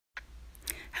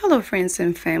Hello, friends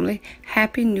and family.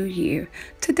 Happy New Year.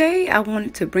 Today, I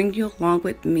wanted to bring you along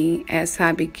with me as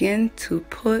I begin to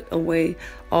put away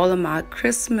all of my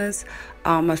Christmas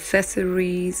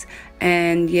accessories.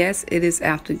 And yes, it is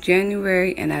after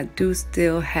January, and I do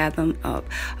still have them up.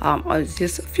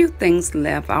 Just a few things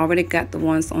left. I already got the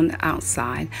ones on the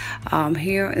outside.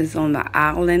 Here is on the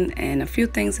island, and a few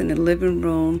things in the living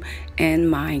room,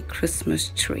 and my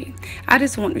Christmas tree. I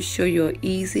just want to show you an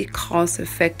easy,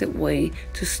 cost-effective way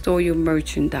to store your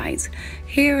merchandise.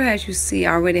 Here, as you see,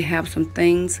 I already have some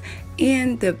things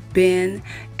in the bin,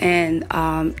 and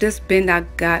this bin I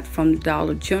got from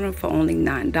Dollar General for only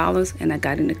 $9, and I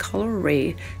got in the color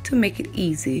red to make it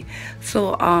easy.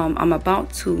 So I'm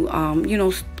about to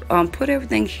put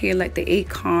everything here, like the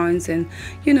acorns and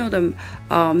the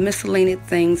miscellaneous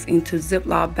things, into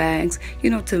Ziploc bags,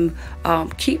 to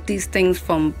keep these things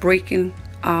from breaking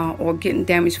or getting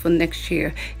damaged for next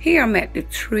year. Here I'm at the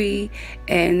tree,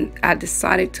 and I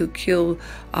decided to kill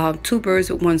two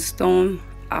birds with one stone.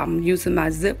 I'm using my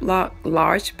Ziploc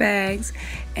large bags,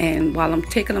 and while I'm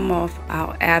taking them off,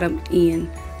 I'll add them in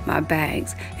my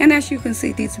bags. And as you can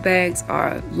see, these bags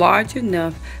are large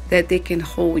enough that they can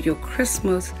hold your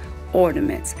Christmas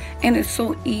ornaments. And it's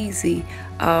so easy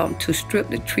to strip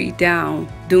the tree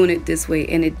down doing it this way,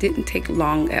 and it didn't take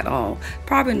long at all,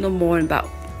 probably no more than about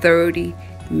 30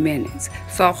 minutes.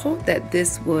 So I hope that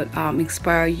this would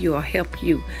inspire you or help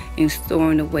you in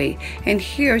storing away. And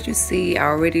here, as you see, I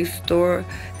already stored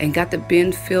and got the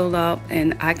bin filled up,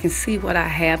 and I can see what I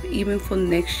have even for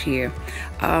next year.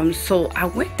 So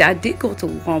I did go to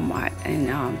Walmart, and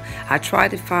I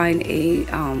tried to find a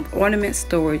ornament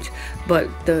storage, but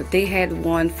they had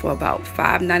one for about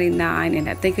 $5.99, and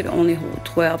I think it only holds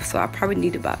 12, so I probably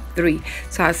need about 3.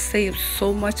 So I saved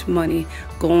so much money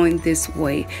going this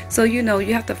way. So you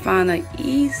have to find an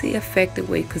easy, effective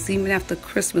way, because even after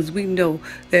Christmas, we know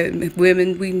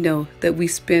that we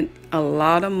spent a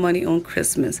lot of money on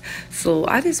Christmas. So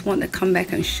I just want to come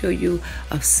back and show you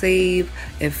a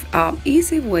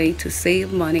easy way to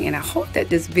save money. And I hope that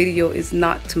this video is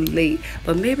not too late,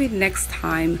 but maybe next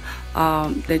time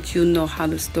that you know how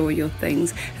to store your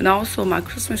things. And also my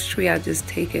Christmas tree, I just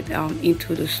take it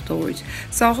into the storage.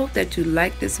 So I hope that you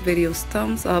like this video.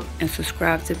 Thumbs up and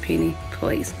subscribe to Penny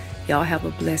Place. Y'all have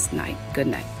a blessed night. Good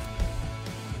night.